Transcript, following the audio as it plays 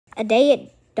a day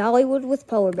at Dollywood with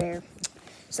Polar Bear.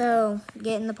 So,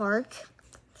 get in the park.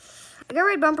 I go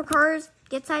ride bumper cars,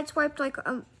 get sideswiped like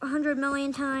 100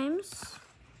 million times.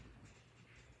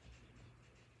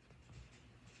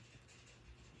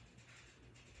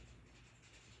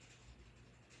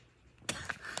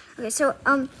 Okay, so,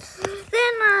 then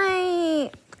I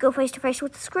go face to face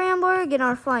with the scrambler, get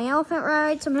on a flying elephant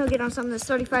ride, somehow get on something that's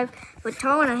 35 foot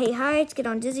tall and I hate heights, get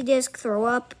on dizzy disc, throw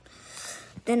up.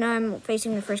 Then I'm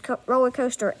facing the first roller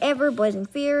coaster ever, Blazing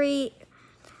Fury.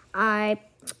 I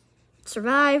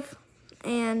survive,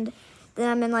 and then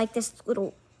I'm in like this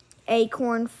little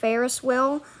acorn Ferris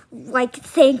wheel, like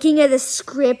thinking of the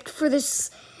script for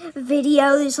this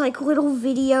video, this like little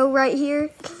video right here.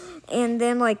 And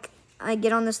then like I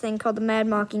get on this thing called the Mad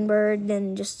Mockingbird,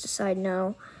 then just decide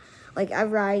no. Like I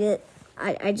ride it,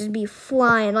 I just be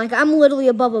flying. Like I'm literally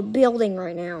above a building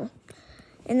right now.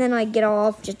 And then I get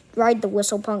off, just ride the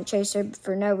Whistle Punk Chaser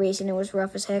for no reason. It was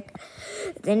rough as heck.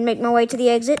 Then make my way to the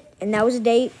exit, and that was a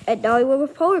day at Dollywood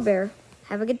with Polar Bear.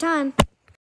 Have a good time.